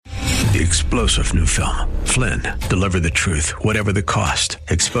the explosive new film, Flynn, Deliver the Truth, Whatever the Cost,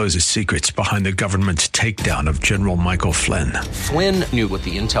 exposes secrets behind the government's takedown of General Michael Flynn. Flynn knew what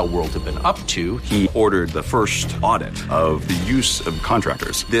the intel world had been up to. He ordered the first audit of the use of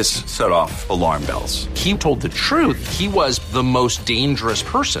contractors. This set off alarm bells. He told the truth. He was the most dangerous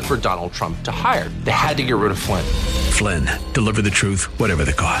person for Donald Trump to hire. They had to get rid of Flynn. Flynn, Deliver the Truth, Whatever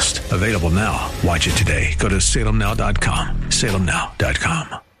the Cost. Available now. Watch it today. Go to salemnow.com.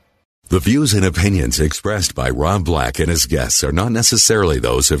 salemnow.com. The views and opinions expressed by Rob Black and his guests are not necessarily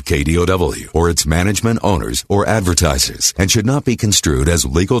those of KDOW or its management, owners, or advertisers and should not be construed as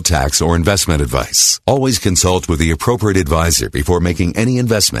legal, tax, or investment advice. Always consult with the appropriate advisor before making any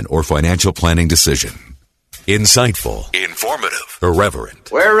investment or financial planning decision. Insightful, informative,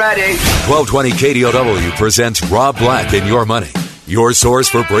 irreverent. We're ready. 1220 KDOW presents Rob Black and Your Money. Your source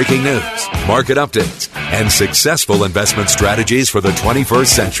for breaking news, market updates, and successful investment strategies for the 21st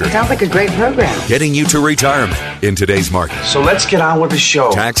century. Sounds like a great program. Getting you to retirement in today's market. So let's get on with the show.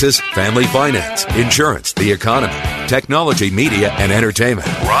 Taxes, family finance, insurance, the economy, technology, media, and entertainment.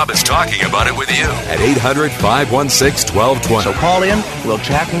 Rob is talking about it with you at 800-516-1220. So call in, we'll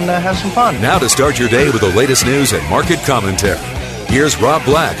chat and have some fun. Now to start your day with the latest news and market commentary. Here's Rob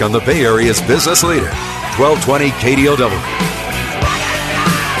Black on the Bay Area's business leader, 1220 KDOW.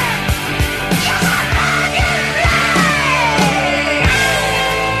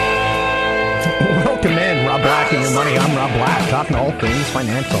 Welcome in, Rob Black and Your Money. I'm Rob Black, talking all things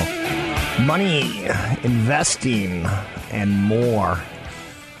financial, money, investing, and more.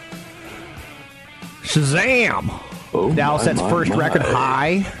 Shazam! Dow sets first record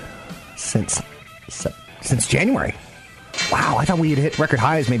high since January. Wow, I thought we had hit record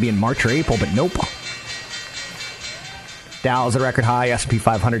highs maybe in March or April, but nope. Dow's at a record high, S&P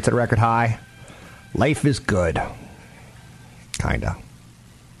 500's at a record high. Life is good. Kinda.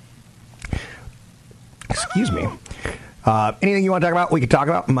 Excuse me. Anything you want to talk about, we can talk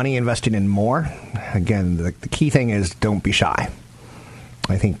about. Money, investing, and more. Again, the key thing is don't be shy.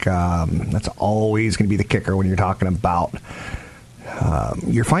 I think that's always going to be the kicker when you're talking about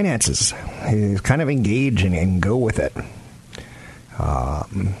your finances. Is kind of engage and go with it.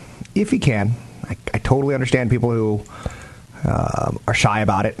 If you can. I totally understand people who are shy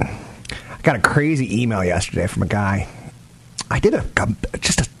about it. I got a crazy email yesterday from a guy. I did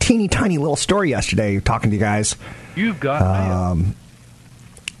just a teeny tiny little story yesterday talking to you guys. You've got mail.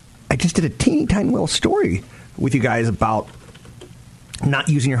 I just did a teeny tiny little story with you guys about not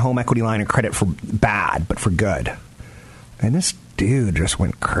using your home equity line of credit for bad, but for good. And this dude just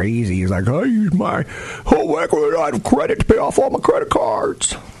went crazy. He's like, I use my home equity line of credit to pay off all my credit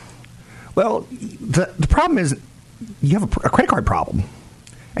cards. Well, the problem is you have a credit card problem.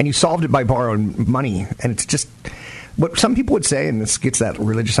 And you solved it by borrowing money. And it's just what some people would say, and this gets that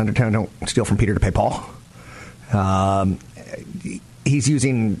religious undertone, don't steal from Peter to pay Paul. He's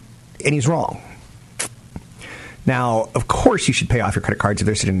using, and he's wrong. Now, of course you should pay off your credit cards if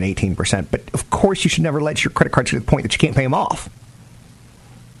they're sitting at 18%, but of course you should never let your credit cards get to the point that you can't pay them off.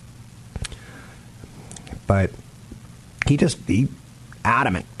 But he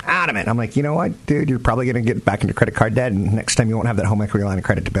adamant. I'm like, you know what, dude, you're probably going to get back into credit card debt, and next time you won't have that home equity line of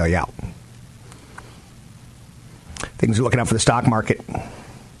credit to bail you out. Things are looking up for the stock market.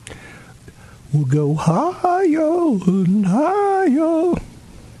 We'll go higher and higher.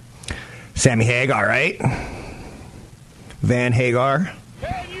 Sammy Hagar, right? Van Hagar.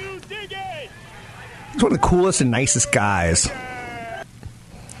 Can you dig it? He's one of the coolest and nicest guys.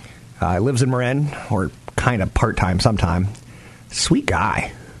 Lives in Marin, or kind of part-time sometime. Sweet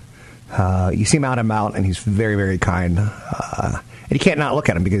guy. You see him out and about, and he's very, very kind. And you can't not look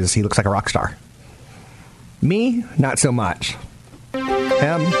at him because he looks like a rock star. Me, not so much.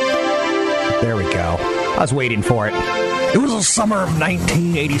 Him, there we go. I was waiting for it. It was the summer of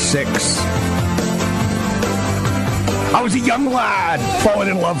 1986. I was a young lad falling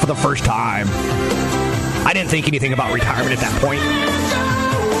in love for the first time. I didn't think anything about retirement at that point.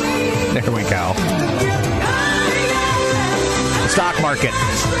 There we go. The stock market.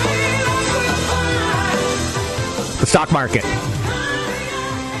 The stock market.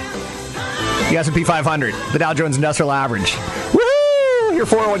 The S&P 500. The Dow Jones Industrial Average. Woo! Your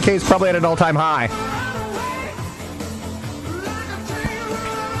 401k is probably at an all-time high.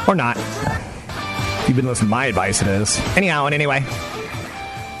 Or not. If you've been listening to my advice, it is. Anyhow and anyway.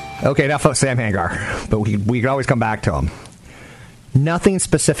 Okay, enough of Sam Hagar. But we can always come back to him. Nothing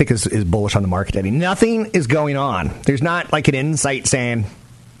specific is bullish on the market today. Nothing is going on. There's not like an insight saying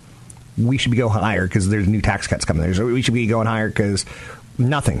we should be going higher because there's new tax cuts coming. We should be going higher because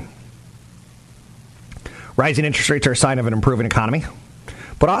nothing. Rising interest rates are a sign of an improving economy.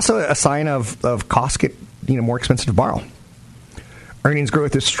 but also a sign of costs get more expensive to borrow. Earnings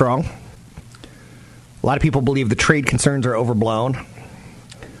growth is strong. A lot of people believe the trade concerns are overblown,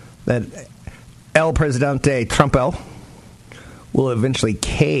 that El Presidente Trumpo will eventually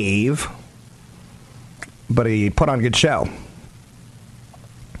cave, but he put on a good show.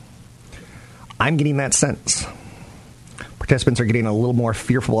 I'm getting that sense. Participants are getting a little more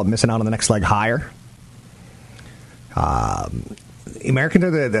fearful of missing out on the next leg higher. Americans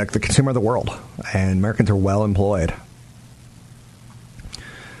are the consumer of the world, and Americans are well employed.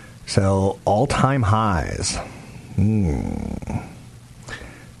 So, all-time highs. Even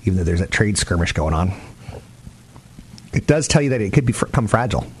though there's that trade skirmish going on, it does tell you that it could become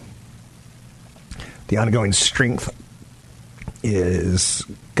fragile. The ongoing strength is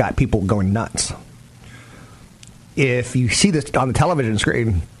got people going nuts. If you see this on the television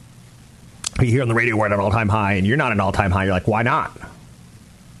screen, you hear on the radio we're at an all-time high, and you're not at an all-time high, you're like, why not?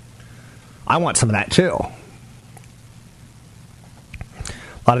 I want some of that, too.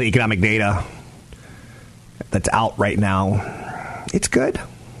 A lot of the economic data that's out right now, it's good.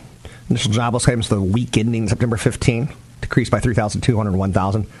 Initial jobless claims for the week ending September 15 decreased by 3,200 to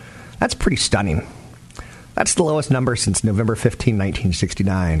 1,000. That's pretty stunning. That's the lowest number since November 15,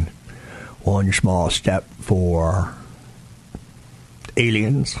 1969. One small step for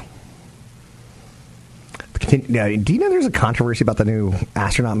aliens. Do you know there's a controversy about the new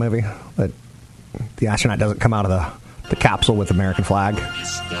astronaut movie? That the astronaut doesn't come out of the capsule with the American flag?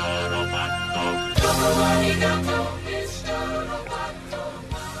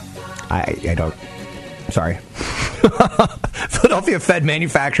 I don't. Sorry. Philadelphia Fed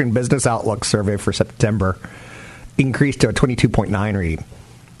Manufacturing Business Outlook survey for September increased to a 22.9 read,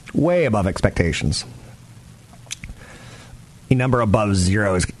 way above expectations. A number above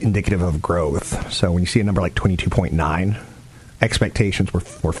 0 is indicative of growth. So when you see a number like 22.9, expectations were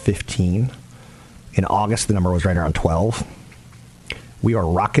 15. In August, the number was right around 12. We are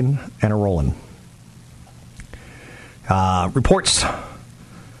rocking and a rolling. Reports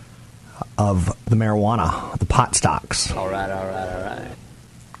of the marijuana, the pot stocks. All right.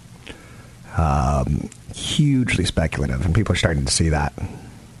 Hugely speculative, and people are starting to see that.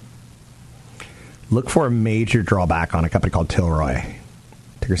 Look for a major drawback on a company called Tilroy.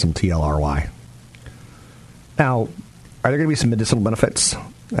 Ticker some TLRY. Now, are there going to be some medicinal benefits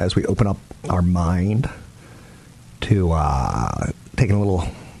as we open up our mind to taking a little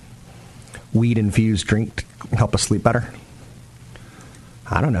weed-infused drink to help us sleep better?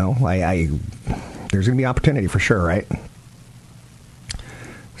 I don't know. There's going to be opportunity for sure, right?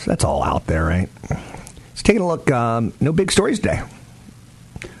 So that's all out there, right? Let's take a look. No big stories today.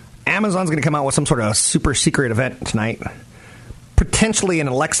 Amazon's going to come out with some sort of super secret event tonight. Potentially an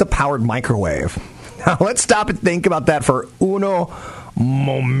Alexa-powered microwave. Now, let's stop and think about that for uno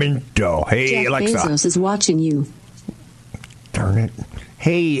momento. Hey, Jeff Alexa. Bezos is watching you. Darn it.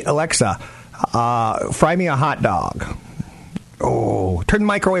 Hey, Alexa, fry me a hot dog. Oh, turn the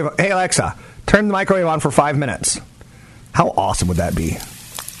microwave. Hey, Alexa, turn the microwave on for 5 minutes. How awesome would that be?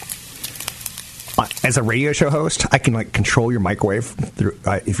 As a radio show host, I can control your microwave through,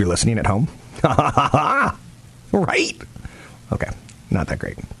 if you're listening at home. Right? Okay, not that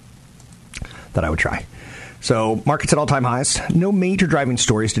great. Thought I would try. So, markets at all-time highs. No major driving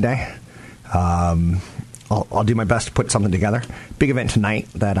stories today. I'll do my best to put something together. Big event tonight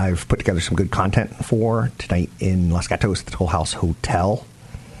that I've put together some good content for tonight in Los Gatos at the Toll House Hotel.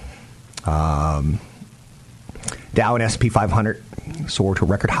 Dow and S&P 500 soared to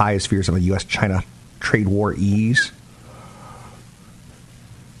record highs. Fears of a U.S.-China trade war ease.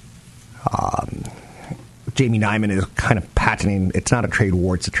 Jamie Dimon is kind of patenting it's not a trade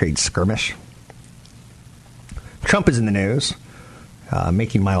war, it's a trade skirmish. Trump is in the news,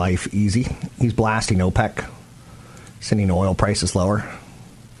 making my life easy. He's blasting OPEC, sending oil prices lower.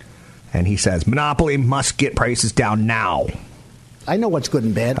 And he says, monopoly must get prices down now. I know what's good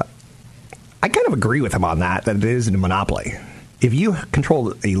and bad. I kind of agree with him on that it is a monopoly. If you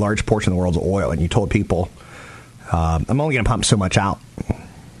control a large portion of the world's oil and you told people, I'm only going to pump so much out,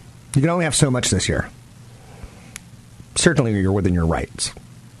 you can only have so much this year. Certainly you're within your rights.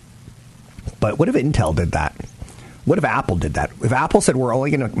 But what if Intel did that? What if Apple did that? If Apple said we're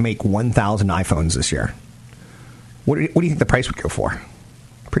only going to make 1,000 iPhones this year, what do you think the price would go for?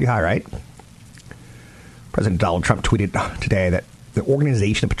 Pretty high, right? President Donald Trump tweeted today that the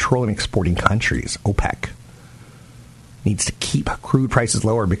Organization of Petroleum Exporting Countries, OPEC, needs to keep crude prices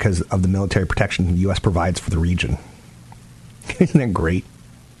lower because of the military protection the U.S. provides for the region. Isn't that great?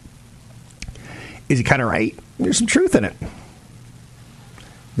 Is he kind of right? There's some truth in it.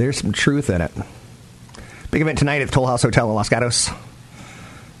 There's some truth in it. Big event tonight at the Toll House Hotel in Los Gatos.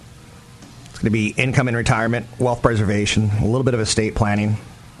 going to be income in retirement, wealth preservation, a little bit of estate planning.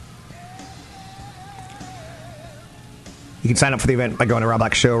 You can sign up for the event by going to Rob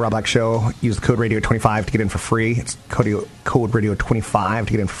Black Show. Rob Black Show. Use the code Radio25 to get in for free. It's code Radio25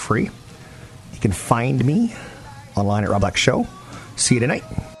 to get in for free. You can find me online at Rob Black Show. See you tonight.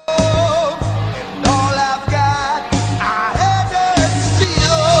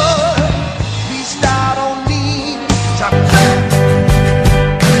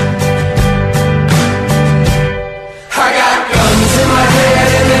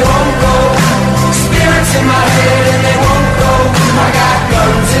 In my head and they won't go. I got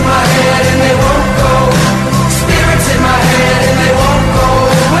guns in my head and they won't go. Spirits in my head and they won't go.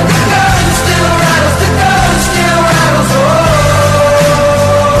 But the gun still rattles, the gun still rattles. Oh,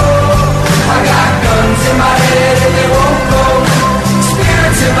 I got guns in my head and they won't go.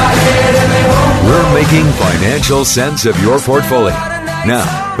 Spirits in my head and they won't go. We're making financial sense of your portfolio. Now,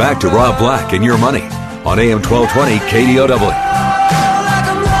 back to Rob Black and Your Money on AM 1220 KDOW.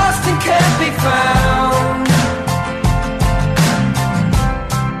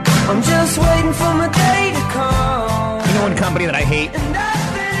 Company that I hate.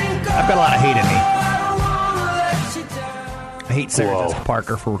 I've got a lot of hate in me. I hate Sarah Jessica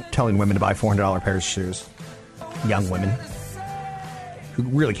Parker for telling women to buy $400 pairs of shoes. Young women who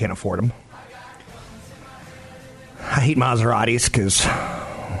really can't afford them. I hate Maseratis because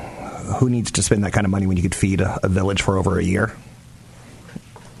who needs to spend that kind of money when you could feed a village for over a year?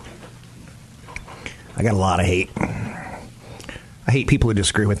 I got a lot of hate. I hate people who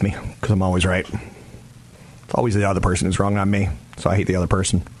disagree with me because I'm always right. It's always the other person who's wrong, not me. So I hate the other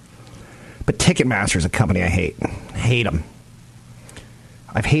person. But Ticketmaster is a company I hate. I hate them.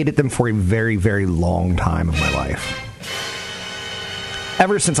 I've hated them for a very, very long time of my life.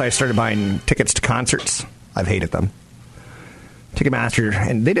 Ever since I started buying tickets to concerts, I've hated them. Ticketmaster,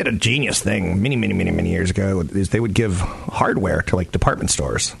 and they did a genius thing many years ago, is they would give hardware to, like, department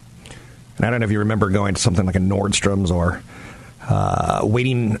stores. And I don't know if you remember going to something like a Nordstrom's or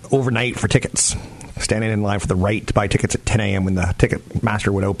waiting overnight for tickets. Standing in line for the right to buy tickets at 10 a.m. when the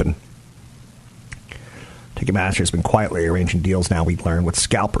Ticketmaster would open. Ticketmaster has been quietly arranging deals now, we learn, with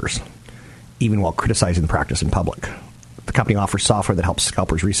scalpers, even while criticizing the practice in public. The company offers software that helps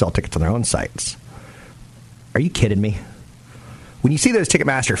scalpers resell tickets on their own sites. Are you kidding me? When you see those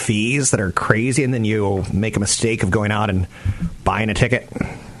Ticketmaster fees that are crazy and then you make a mistake of going out and buying a ticket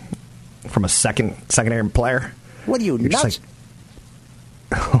from a secondary player. What are you, nuts?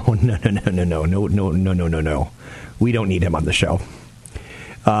 Oh, no. We don't need him on the show.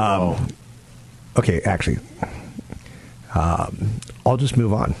 Okay, actually, I'll just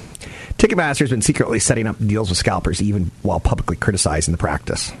move on. Ticketmaster has been secretly setting up deals with scalpers even while publicly criticizing the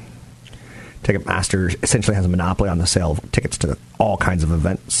practice. Ticketmaster essentially has a monopoly on the sale of tickets to all kinds of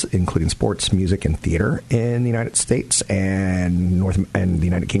events, including sports, music, and theater in the United States and the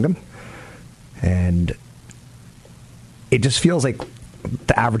United Kingdom. And it just feels like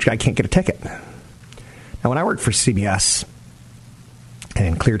the average guy can't get a ticket. Now, when I worked for CBS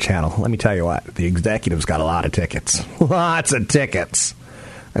and Clear Channel, let me tell you what, the executives got a lot of tickets. Lots of tickets.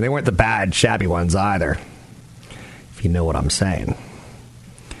 And they weren't the bad, shabby ones either, if you know what I'm saying.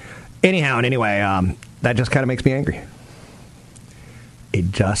 Anyhow and anyway, that just kind of makes me angry.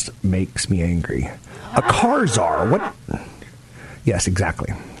 It just makes me angry. A car czar. What? Yes,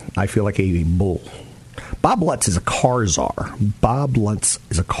 exactly. I feel like a bull. Bob Lutz is a car czar. Bob Lutz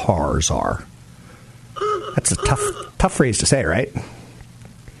is a car czar. That's a tough phrase to say, right?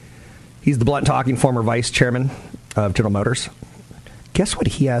 He's the blunt-talking former vice chairman of General Motors. Guess what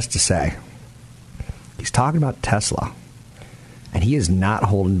he has to say? He's talking about Tesla, and he is not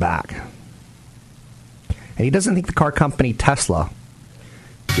holding back. And he doesn't think the car company Tesla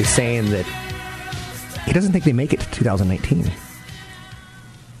is saying that he doesn't think they make it to 2019.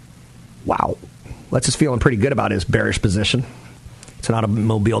 Wow. Lutz is feeling pretty good about his bearish position. It's an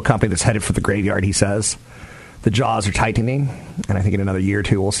automobile company that's headed for the graveyard, he says. The jaws are tightening, and I think in another year or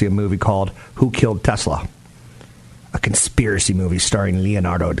two we'll see a movie called Who Killed Tesla? A conspiracy movie starring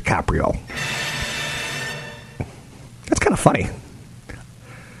Leonardo DiCaprio. That's kind of funny.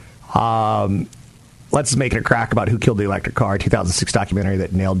 Let's make it a crack about Who Killed the Electric Car, a 2006 documentary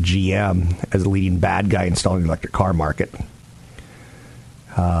that nailed GM as the leading bad guy installing the electric car market.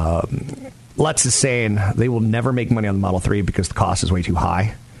 Lutz is saying they will never make money on the Model 3 because the cost is way too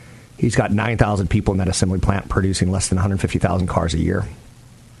high. He's got 9,000 people in that assembly plant producing less than 150,000 cars a year.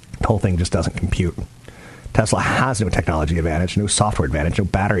 The whole thing just doesn't compute. Tesla has no technology advantage, no software advantage, no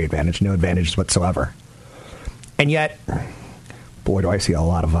battery advantage, no advantages whatsoever. And yet, boy, do I see a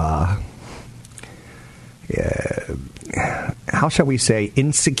lot of, how shall we say,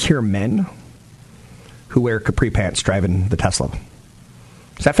 insecure men who wear capri pants driving the Tesla.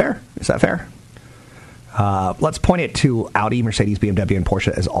 Is that fair? Is that fair? Let's point it to Audi, Mercedes, BMW, and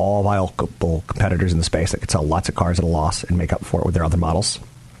Porsche as all viable competitors in the space that could sell lots of cars at a loss and make up for it with their other models.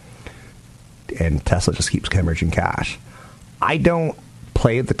 And Tesla just keeps hemorrhaging cash. I don't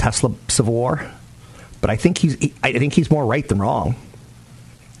play the Tesla civil war, but I think he's more right than wrong.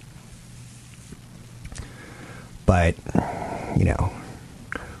 But, you know,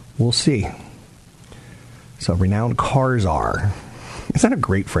 we'll see. So, renowned cars are. Is that a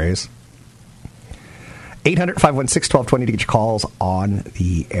great phrase? 800-516-1220 to get your calls on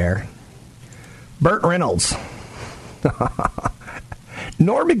the air. Burt Reynolds.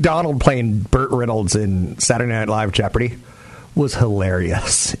 Norm Macdonald playing Burt Reynolds in Saturday Night Live Jeopardy was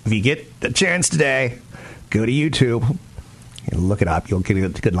hilarious. If you get the chance today, go to YouTube and look it up. You'll get a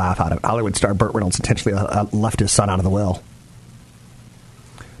good laugh out of it. Hollywood star Burt Reynolds intentionally left his son out of the will.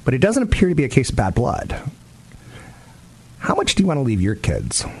 But it doesn't appear to be a case of bad blood. How much do you want to leave your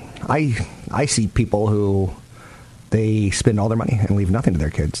kids? I see people who they spend all their money and leave nothing to their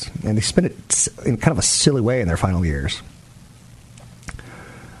kids. And they spend it in kind of a silly way in their final years.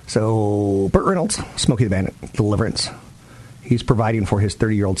 So, Burt Reynolds, Smokey the Bandit, Deliverance. He's providing for his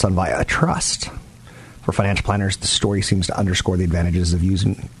 30-year-old son via a trust. For financial planners, the story seems to underscore the advantages of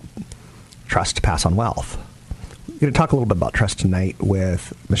using trust to pass on wealth. We're going to talk a little bit about trust tonight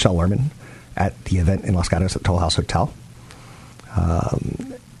with Michelle Lerman at the event in Los Gatos at Toll House Hotel.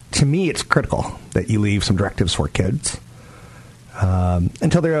 To me, it's critical that you leave some directives for kids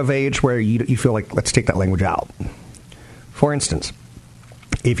until they're of age where you feel like, let's take that language out. For instance,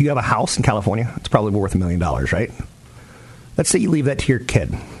 if you have a house in California, it's probably worth $1 million, right? Let's say you leave that to your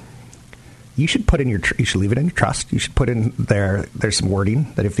kid. You should put in you should leave it in your trust. You should put in there's some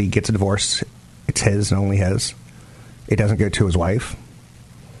wording that if he gets a divorce, it's his and only his. It doesn't go to his wife.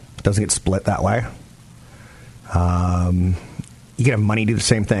 It doesn't get split that way. You can have money do the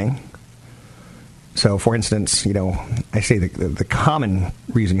same thing. So, for instance, you know, I say the common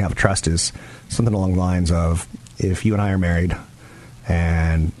reason you have a trust is something along the lines of, if you and I are married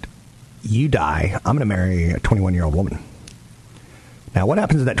and you die, I'm going to marry a 21-year-old woman. Now, what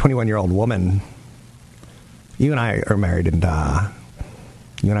happens to that 21-year-old woman? You and I are married, and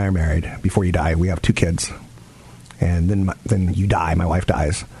before you die. We have 2 kids, and then you die. My wife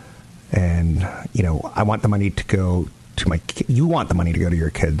dies, and you know, I want the money to go to you want the money to go to your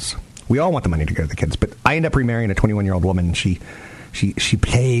kids. We all want the money to go to the kids, but I end up remarrying a 21-year-old woman. She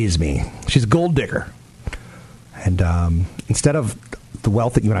pays me. She's a gold digger. And instead of the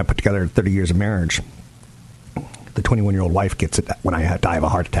wealth that you and I put together in 30 years of marriage, the 21-year-old wife gets it when I die of a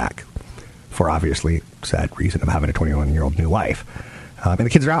heart attack, for obviously sad reason of having a 21-year-old new wife. And the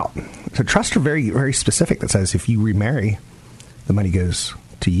kids are out. So trusts are very, very specific that says if you remarry, the money goes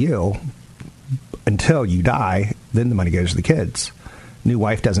to you until you die, then the money goes to the kids. New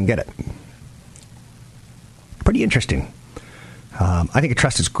wife doesn't get it. Pretty interesting. I think a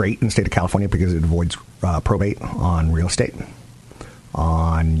trust is great in the state of California because it avoids probate on real estate,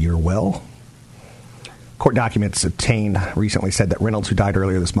 on your will. Court documents obtained recently said that Reynolds, who died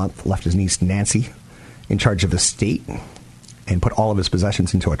earlier this month, left his niece Nancy in charge of the estate and put all of his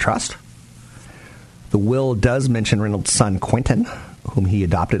possessions into a trust. The will does mention Reynolds' son Quentin, whom he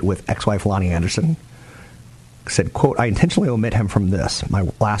adopted with ex-wife Lonnie Anderson. Said, quote, I intentionally omit him from this, my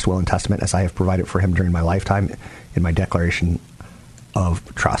last will and testament, as I have provided for him during my lifetime in my declaration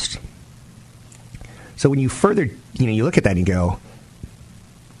of trust. So when you further, you look at that and you go,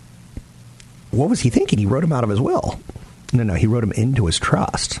 what was he thinking? He wrote him out of his will. No, he wrote him into his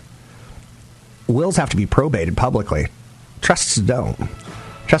trust. Wills have to be probated publicly. Trusts don't.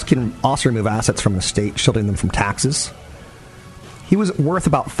 Trusts can also remove assets from the state, shielding them from taxes. He was worth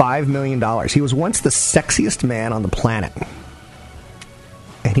about $5 million. He was once the sexiest man on the planet.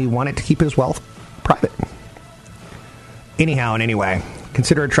 And he wanted to keep his wealth private. Anyhow and anyway,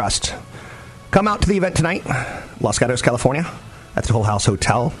 consider a trust. Come out to the event tonight, Los Gatos, California, at the Toll House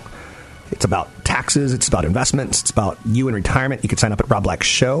Hotel. It's about taxes. It's about investments. It's about you in retirement. You can sign up at Rob Black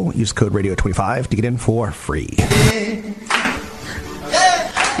Show. Use code radio25 to get in for free.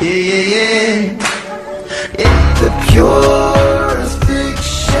 Yeah. The purest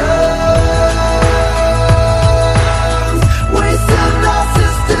fiction. We send our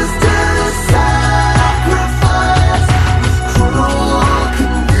sisters to the sacrifice with cruel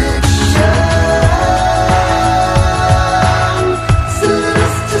conviction.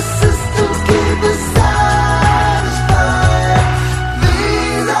 Sinister systems keep us satisfied.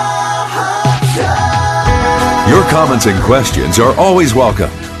 These are hard times. Your comments and questions are always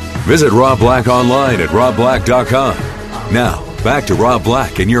welcome. Visit Rob Black online at robblack.com. Now, back to Rob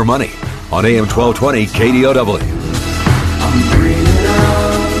Black and Your Money on AM 1220 KDOW. I'm breathing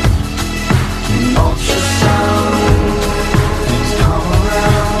out in ultrasound. Things come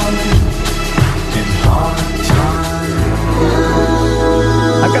around in hard time.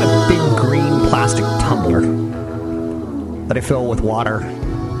 I've got a big green plastic tumbler that I fill with water.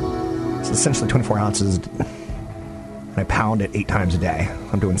 It's essentially 24 ounces. And I pound it 8 times a day.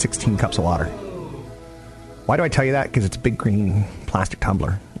 I'm doing 16 cups of water. Why do I tell you that? Because it's a big green plastic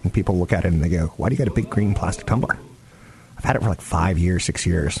tumbler. And people look at it and they go, why do you got a big green plastic tumbler? I've had it for like 5 years, 6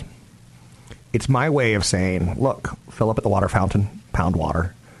 years. It's my way of saying, look, fill up at the water fountain, pound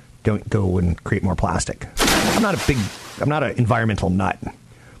water. Don't go and create more plastic. I'm not an environmental nut.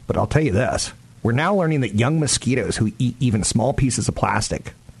 But I'll tell you this. We're now learning that young mosquitoes who eat even small pieces of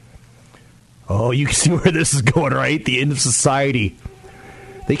plastic. Oh, you can see where this is going, right? The end of society.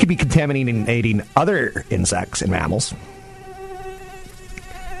 They could be contaminating other insects and mammals.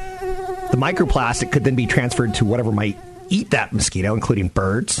 The microplastic could then be transferred to whatever might eat that mosquito, including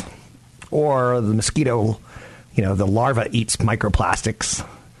birds. Or the mosquito, the larva eats microplastics,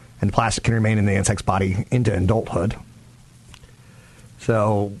 and the plastic can remain in the insect's body into adulthood.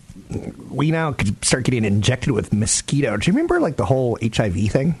 So we now could start getting injected with mosquito. Do you remember like the whole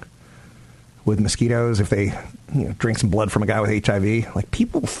HIV thing with mosquitoes? If they drink some blood from a guy with HIV, like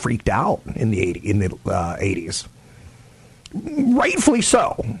people freaked out in the 80s. Rightfully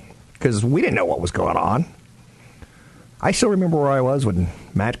so, because we didn't know what was going on. I still remember where I was when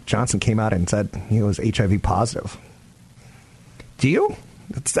Magic Johnson came out and said he was HIV positive. Do you?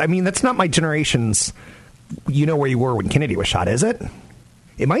 That's not my generation's. You know where you were when Kennedy was shot, is it?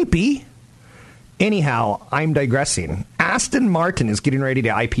 It might be. Anyhow, I'm digressing. Aston Martin is getting ready to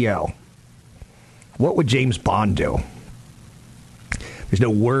IPO. What would James Bond do? There's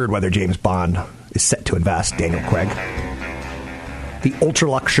no word whether James Bond is set to invest, Daniel Craig. The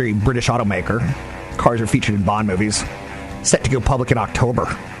ultra-luxury British automaker, cars are featured in Bond movies, set to go public in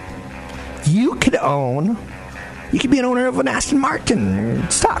October. You could be an owner of an Aston Martin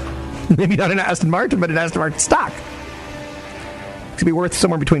stock. Maybe not an Aston Martin, but an Aston Martin stock. It's going to be worth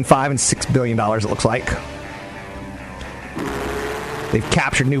somewhere between $5 and $6 billion, it looks like. They've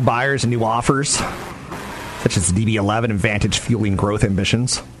captured new buyers and new offers, such as the DB11 and Vantage fueling growth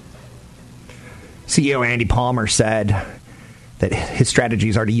ambitions. CEO Andy Palmer said that his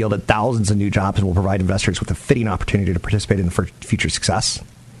strategies are to yield thousands of new jobs and will provide investors with a fitting opportunity to participate in future success.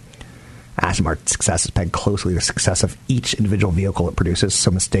 Aston Martin's success is pegged closely to the success of each individual vehicle it produces,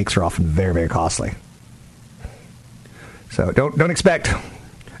 so mistakes are often very, very costly. So don't expect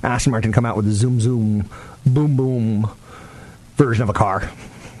Aston Martin to come out with a zoom, zoom, boom, boom version of a car.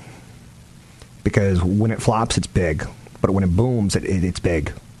 Because when it flops, it's big. But when it booms, it's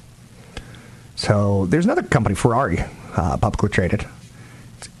big. So there's another company, Ferrari, publicly traded.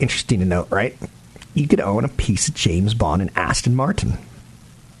 It's interesting to note, right? You could own a piece of James Bond and Aston Martin.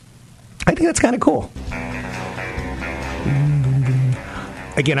 I think that's kind of cool.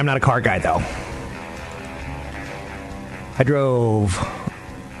 Again, I'm not a car guy, though. I drove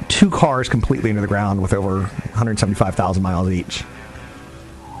 2 cars completely into the ground with over 175,000 miles each.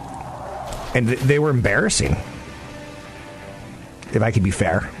 And they were embarrassing, if I could be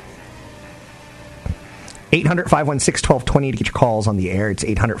fair. 800-516-1220 to get your calls on the air. It's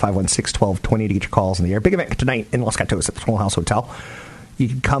 800-516-1220 to get your calls on the air. Big event tonight in Los Gatos at the Toll House Hotel. You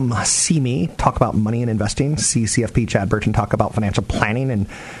can come see me talk about money and investing, see CFP Chad Burton talk about financial planning and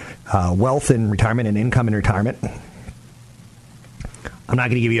wealth and retirement and income in retirement. I'm not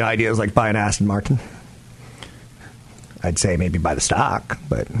going to give you ideas like buy an Aston Martin. I'd say maybe buy the stock,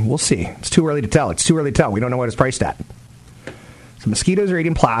 but we'll see. It's too early to tell. We don't know what it's priced at. So mosquitoes are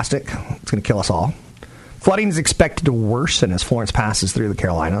eating plastic. It's going to kill us all. Flooding is expected to worsen as Florence passes through the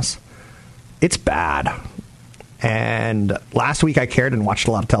Carolinas. It's bad. And last week I cared and watched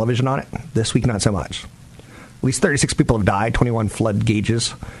a lot of television on it. This week, not so much. At least 36 people have died. 21 flood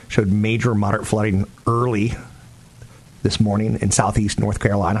gauges showed major moderate flooding early this morning in southeast North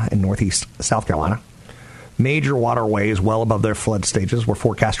Carolina and northeast South Carolina. Major waterways well above their flood stages were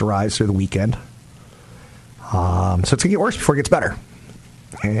forecast to rise through the weekend. So it's going to get worse before it gets better.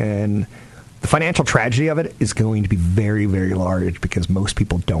 And the financial tragedy of it is going to be very, very large because most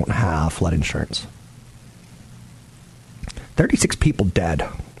people don't have flood insurance. 36 people dead.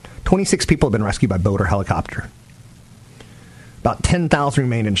 26 people have been rescued by boat or helicopter. About 10,000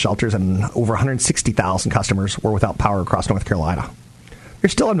 remained in shelters, and over 160,000 customers were without power across North Carolina.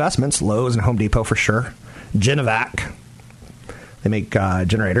 There's still investments, Lowe's and Home Depot for sure. Genovac, they make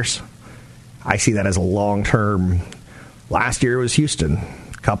generators. I see that as a long-term. Last year it was Houston.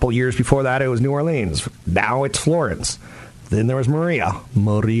 A couple years before that it was New Orleans. Now it's Florence. Then there was Maria.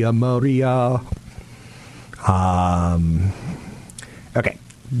 Okay.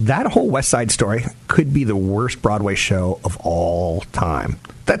 That whole West Side Story could be the worst Broadway show of all time.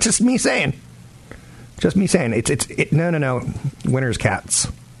 That's just me saying. Just me saying. No. Winner's Cats.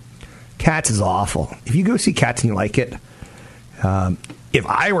 Cats is awful. If you go see Cats and you like it, if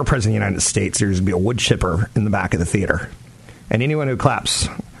I were president of the United States, there's going to be a wood chipper in the back of the theater. And anyone who claps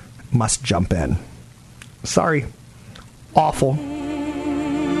must jump in. Sorry. Awful.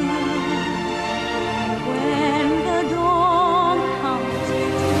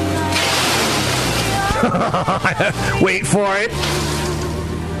 Wait for it.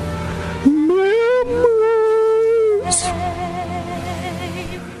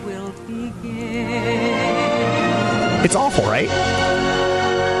 It's awful, right?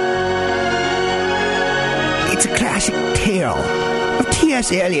 It's a classic tale of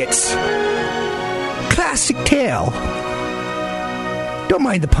T.S. Eliot's classic tale. Don't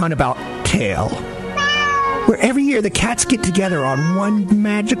mind the pun about tale. Where every year the cats get together on one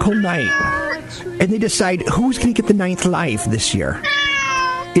magical night and they decide who's going to get the 9th life this year.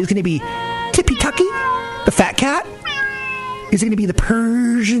 Is it going to be Tippy Tucky, the fat cat? Is it going to be the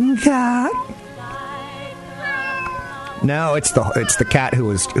Persian cat? No, it's the cat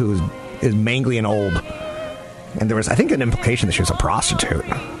who is mangly and old. And there was, I think, an implication that she was a prostitute.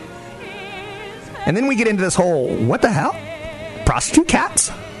 And then we get into this whole, what the hell? Prostitute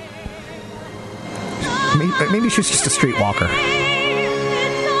cats? Maybe she's just a streetwalker.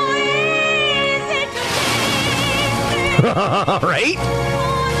 Right?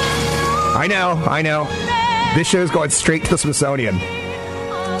 I know. This show's going straight to the Smithsonian.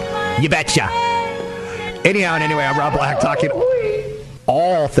 You betcha. Anyhow and anyway, I'm Rob Black talking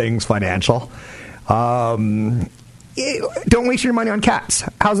all things financial. Don't waste your money on cats.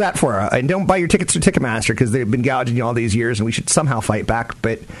 How's that for? And don't buy your tickets through Ticketmaster because they've been gouging you all these years and we should somehow fight back.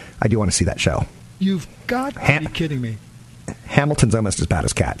 But I do want to see that show. You've got to be kidding me. Hamilton's almost as bad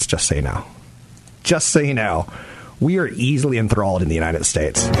as Cats, just so you know. Just so you know. We are easily enthralled in the United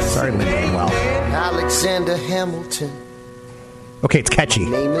States. Sorry, Lin-Manuel. Alexander Hamilton. Okay, it's catchy.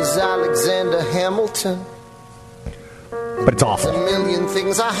 My name is Alexander Hamilton. But it's awful. There's a million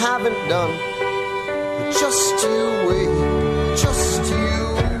things I haven't done. But just you wait. Just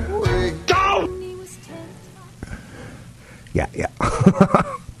you wait. Go! Yeah.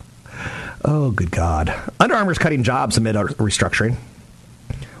 Oh, good God. Under Armour's cutting jobs amid a restructuring.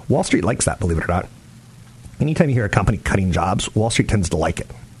 Wall Street likes that, believe it or not. Anytime you hear a company cutting jobs, Wall Street tends to like it.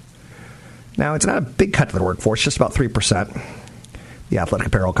 Now, it's not a big cut to the workforce, just about 3%. The athletic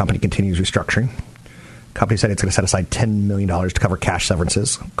apparel company continues restructuring. The company said it's going to set aside $10 million to cover cash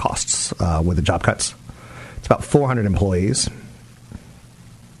severances costs with the job cuts. It's about 400 employees.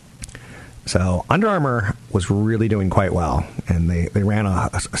 So Under Armour was really doing quite well, and they ran a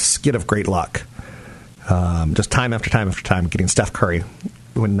skid of great luck. Just time after time getting Steph Curry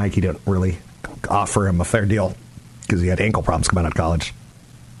when Nike didn't really offer him a fair deal because he had ankle problems coming out of college.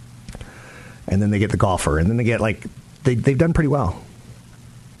 And then they get the golfer, and then they get they've done pretty well.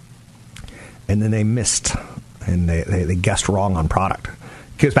 And then they missed, and they guessed wrong on product.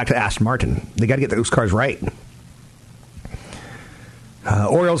 It goes back to Aston Martin. They got to get those cars right.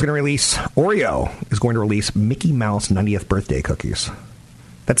 Oreo is going to release Mickey Mouse 90th birthday cookies.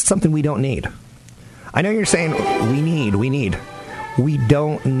 That's something we don't need. I know you're saying we need. We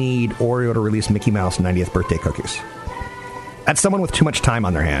don't need Oreo to release Mickey Mouse 90th birthday cookies. That's someone with too much time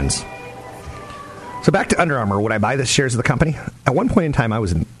on their hands. So back to Under Armour. Would I buy the shares of the company? At one point in time, I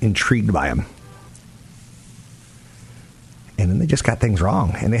was intrigued by them. And then they just got things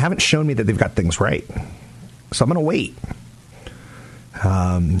wrong. And they haven't shown me that they've got things right. So I'm going to wait.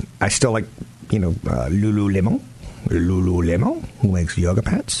 I still like, Lululemon, who makes yoga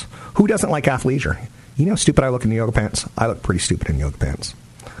pants. Who doesn't like athleisure? You know how stupid I look in the yoga pants? I look pretty stupid in yoga pants.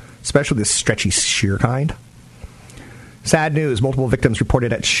 Especially this stretchy, sheer kind. Sad news. Multiple victims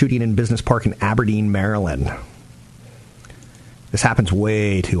reported at shooting in Business Park in Aberdeen, Maryland. This happens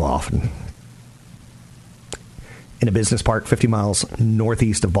way too often. In a business park 50 miles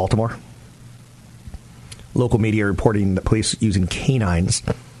northeast of Baltimore. Local media reporting that police using canines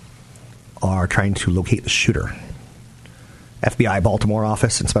are trying to locate the shooter. FBI Baltimore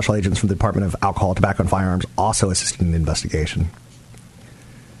office and special agents from the Department of Alcohol, Tobacco, and Firearms also assisted in the investigation.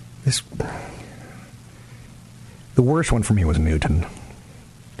 The worst one for me was Newton.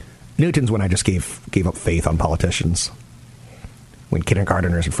 Newton's when I just gave up faith on politicians. When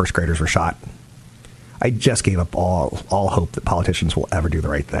kindergartners and first graders were shot. I just gave up all hope that politicians will ever do the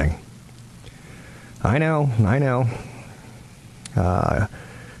right thing. I know.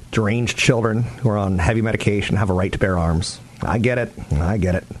 deranged children who are on heavy medication have a right to bear arms. I get it.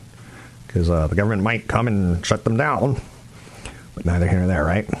 Because the government might come and shut them down. But neither here nor there,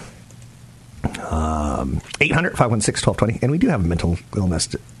 right? 800-516-1220. And we do have a mental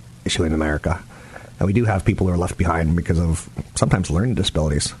illness issue in America. And we do have people who are left behind because of sometimes learning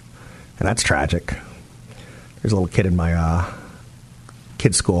disabilities. And that's tragic. There's a little kid in my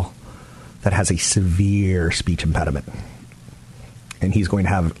kid's school that has a severe speech impediment. And he's going to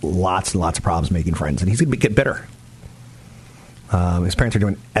have lots and lots of problems making friends. And he's going to get bitter. His parents are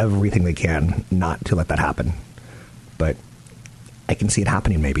doing everything they can not to let that happen. But I can see it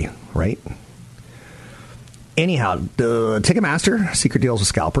happening maybe, right? Anyhow, the Ticketmaster, secret deals with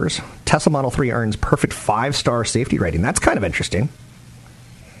scalpers. Tesla Model 3 earns perfect 5-star safety rating. That's kind of interesting.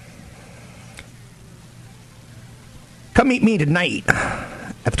 Come meet me tonight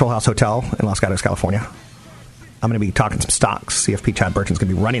at the Toll House Hotel in Los Gatos, California. I'm going to be talking some stocks. CFP Chad Burton's going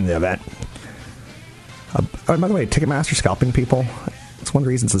to be running the event. By the way, Ticketmaster scalping people, it's one of the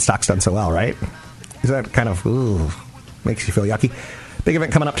reasons the stock's done so well, right? Is that kind of, makes you feel yucky? Big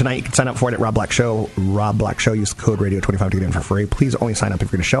event coming up tonight. You can sign up for it at Rob Black Show. Rob Black Show. Use the code radio25 to get in for free. Please only sign up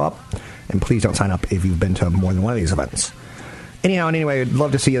if you're going to show up. And please don't sign up if you've been to more than one of these events. Anyhow and anyway, I'd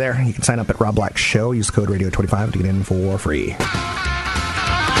love to see you there. You can sign up at Rob Black Show. Use the code radio25 to get in for free.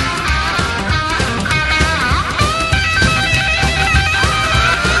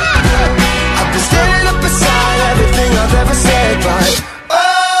 Everything I've ever said, but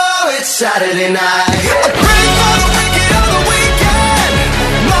oh, it's Saturday night. I'm praying for the wicked on the weekend.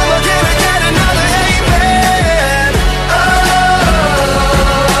 Mama, can I get another amen? Oh,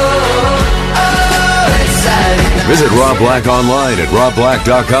 it's Saturday night. Visit Rob Black online at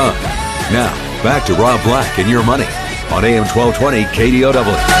robblack.com. Now, back to Rob Black and Your Money on AM 1220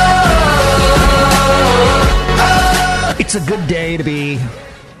 KDOW. It's a good day to be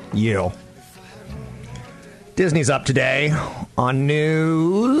you. Disney's up today on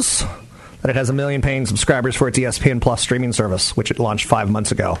news that it has 1 million paying subscribers for its ESPN Plus streaming service, which it launched 5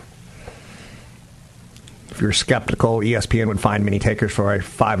 months ago. If you're skeptical, ESPN would find many takers for a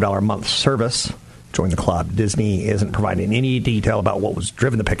 $5 a month service. Join the club. Disney isn't providing any detail about what was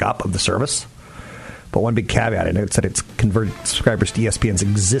driven the pickup of the service. But one big caveat, it notes that it's converted subscribers to ESPN's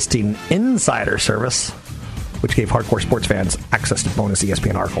existing Insider service, which gave hardcore sports fans access to bonus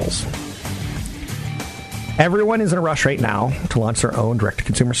ESPN articles. Everyone is in a rush right now to launch their own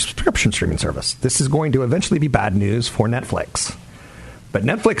direct-to-consumer subscription streaming service. This is going to eventually be bad news for Netflix. But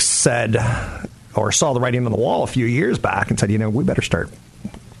Netflix said, or saw the writing on the wall a few years back and said, we better start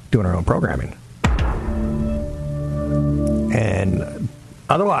doing our own programming. And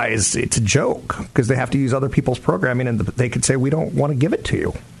otherwise, it's a joke because they have to use other people's programming and they could say, we don't want to give it to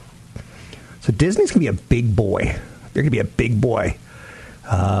you. So Disney's going to be a big boy. They're going to be a big boy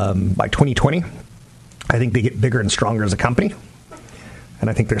by 2020. I think they get bigger and stronger as a company. And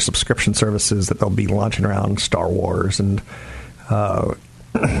I think their subscription services that they'll be launching around Star Wars and,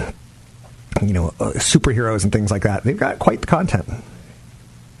 superheroes and things like that. They've got quite the content.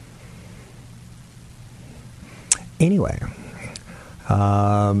 Anyway,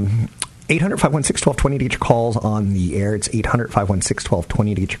 800-516-1220 to get your calls on the air. It's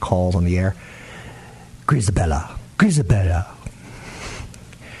 800-516-1220 to get your calls on the air. Grisabella.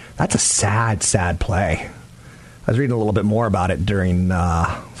 That's a sad, sad play. I was reading a little bit more about it during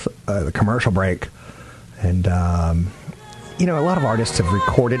the commercial break. And, a lot of artists have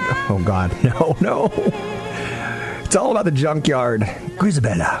recorded... Oh, God, no. It's all about the junkyard.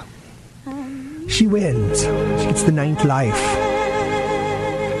 Grisabella. She wins. She gets the 9th life.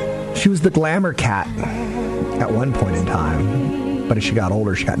 She was the glamour cat at one point in time. But as she got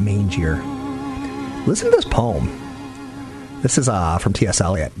older, she got mangier. Listen to this poem. This is from T.S.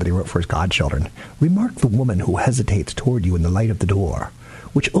 Eliot that he wrote for his godchildren. Remark the woman who hesitates toward you in the light of the door,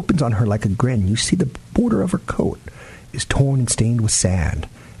 which opens on her like a grin. You see the border of her coat is torn and stained with sand,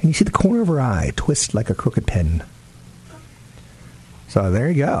 and you see the corner of her eye twist like a crooked pin. So there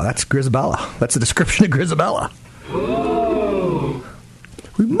you go. That's Grisabella. That's the description of Grisabella. Whoa.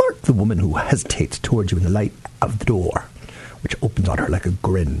 Remark the woman who hesitates toward you in the light of the door, which opens on her like a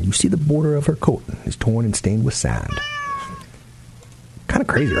grin. You see the border of her coat is torn and stained with sand. Kind of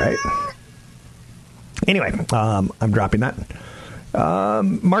crazy, right? Anyway, I'm dropping that.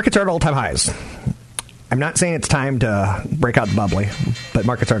 Markets are at all-time highs. I'm not saying it's time to break out the bubbly, but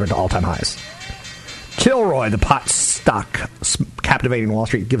markets are at all-time highs. Kilroy, the pot stock captivating Wall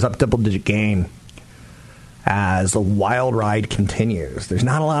Street, gives up double-digit gain as the wild ride continues. There's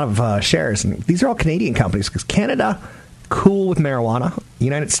not a lot of shares, and these are all Canadian companies because Canada, cool with marijuana.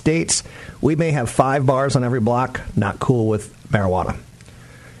 United States, we may have 5 bars on every block, not cool with marijuana.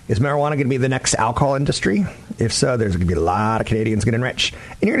 Is marijuana going to be the next alcohol industry? If so, there's going to be a lot of Canadians getting rich.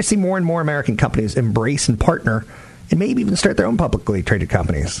 And you're going to see more and more American companies embrace and partner and maybe even start their own publicly traded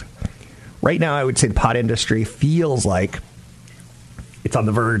companies. Right now, I would say the pot industry feels like it's on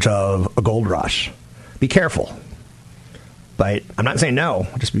the verge of a gold rush. Be careful. But I'm not saying no,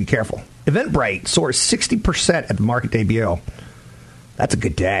 just be careful. Eventbrite soars 60% at the market debut. That's a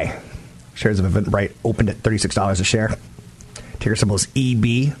good day. Shares of Eventbrite opened at $36 a share. Ticker symbol is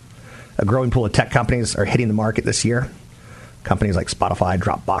EB. A growing pool of tech companies are hitting the market this year. Companies like Spotify,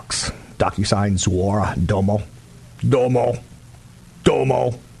 Dropbox, DocuSign, Zuora, Domo.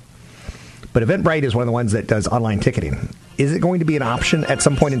 But Eventbrite is one of the ones that does online ticketing. Is it going to be an option at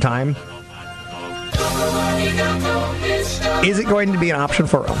some point in time? Is it going to be an option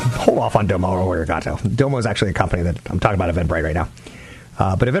for... Hold off on Domo or Orgato. Domo is actually a company that... I'm talking about Eventbrite right now.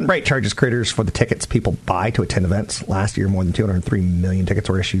 But Eventbrite charges creators for the tickets people buy to attend events. Last year, more than 203 million tickets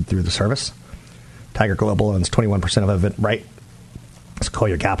were issued through the service. Tiger Global owns 21% of Eventbrite.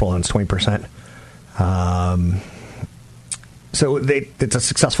 Sequoia Capital owns 20%. So it's a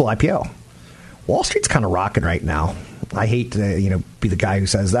successful IPO. Wall Street's kind of rocking right now. I hate to be the guy who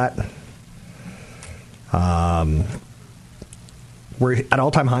says that. We're at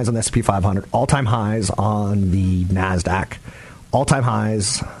all-time highs on the S&P 500, all-time highs on the NASDAQ, all-time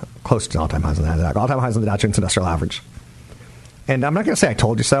highs, close to all-time highs on the NASDAQ, all-time highs on the Dow Jones Industrial Average. And I'm not going to say I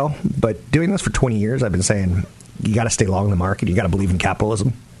told you so, but doing this for 20 years, I've been saying you got to stay long in the market. You got to believe in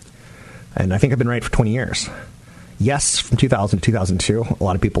capitalism. And I think I've been right for 20 years. Yes, from 2000 to 2002, a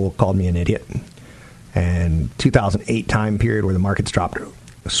lot of people called me an idiot. And 2008 time period where the markets dropped,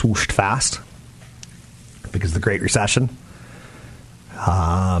 swooshed fast because of the Great Recession,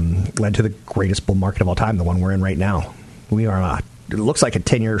 led to the greatest bull market of all time, the one we're in right now. We are on it looks like a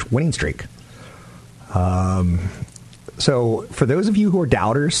 10-year winning streak. So for those of you who are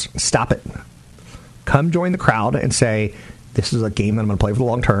doubters, stop it. Come join the crowd and say, this is a game that I'm going to play for the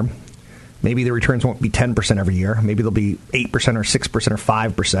long term. Maybe the returns won't be 10% every year. Maybe they'll be 8% or 6% or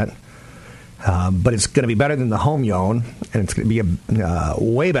 5%. But it's going to be better than the home you own, and it's going to be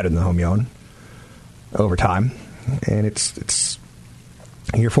way better than the home you own over time. And it's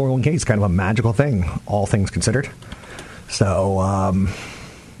your 401k is kind of a magical thing, all things considered. So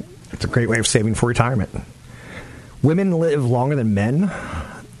it's a great way of saving for retirement. Women live longer than men,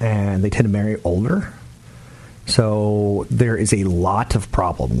 and they tend to marry older. So there is a lot of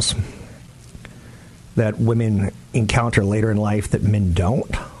problems that women encounter later in life that men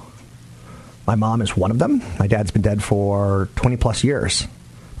don't. My mom is one of them. My dad's been dead for 20 plus years.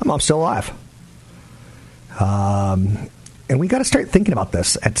 My mom's still alive. And we got to start thinking about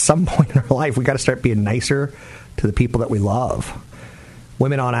this at some point in our life. We got to start being nicer to the people that we love.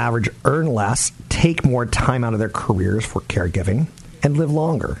 Women on average earn less, take more time out of their careers for caregiving, and live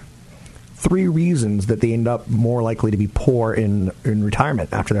longer. 3 reasons that they end up more likely to be poor in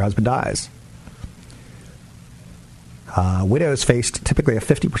retirement after their husband dies. Widows faced typically a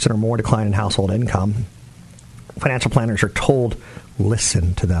 50% or more decline in household income. Financial planners are told,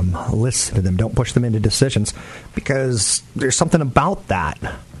 listen to them, don't push them into decisions, because there's something about that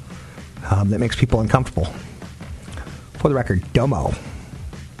that makes people uncomfortable. For the record, Domo,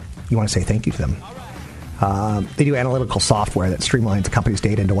 you want to say thank you to them. They do analytical software that streamlines a company's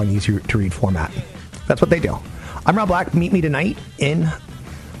data into one easy-to-read format. That's what they do. I'm Rob Black. Meet me tonight in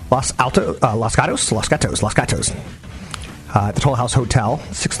Los Gatos. At the Toll House Hotel,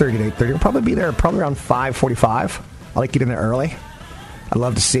 6:30 to 8:30. We'll probably be there probably around 5:45. I like getting there early. I'd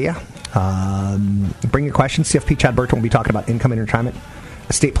love to see you. Bring your questions. CFP Chad Burton will be talking about income and retirement,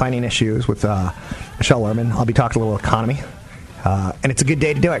 estate planning issues with Michelle Lerman. I'll be talking a little economy. And it's a good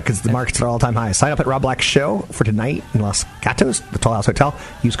day to do it because the markets are all-time high. Sign up at Rob Black's show for tonight in Los Gatos, the Toll House Hotel.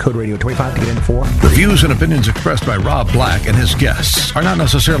 Use code radio25 to get in for. The views and opinions expressed by Rob Black and his guests are not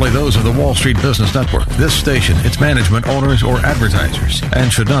necessarily those of the Wall Street Business Network, this station, its management, owners, or advertisers,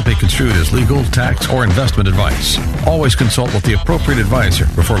 and should not be construed as legal, tax, or investment advice. Always consult with the appropriate advisor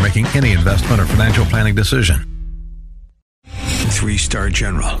before making any investment or financial planning decision. 3-star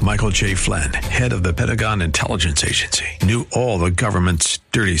General Michael J. Flynn, head of the Pentagon Intelligence Agency, knew all the government's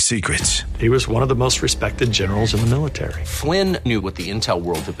dirty secrets. He was one of the most respected generals in the military. Flynn knew what the intel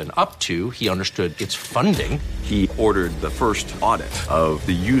world had been up to. He understood its funding. He ordered the first audit of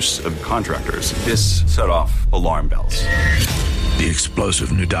the use of contractors. This set off alarm bells. The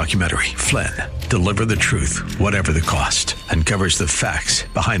explosive new documentary, Flynn, Deliver the truth, whatever the cost, and covers the facts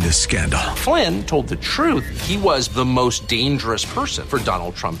behind this scandal. Flynn told the truth. He was the most dangerous person for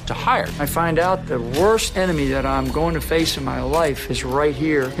Donald Trump to hire. I find out the worst enemy that I'm going to face in my life is right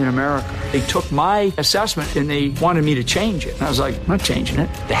here in America. They took my assessment and they wanted me to change it. And I was like, I'm not changing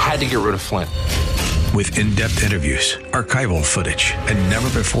it. They had to get rid of Flynn. With in-depth interviews, archival footage, and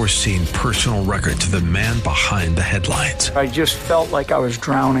never-before-seen personal records of the man behind the headlines. I just felt like I was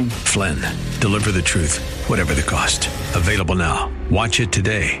drowning. Flynn, deliver the truth, whatever the cost. Available now. Watch it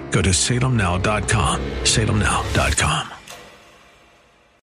today. Go to salemnow.com. salemnow.com.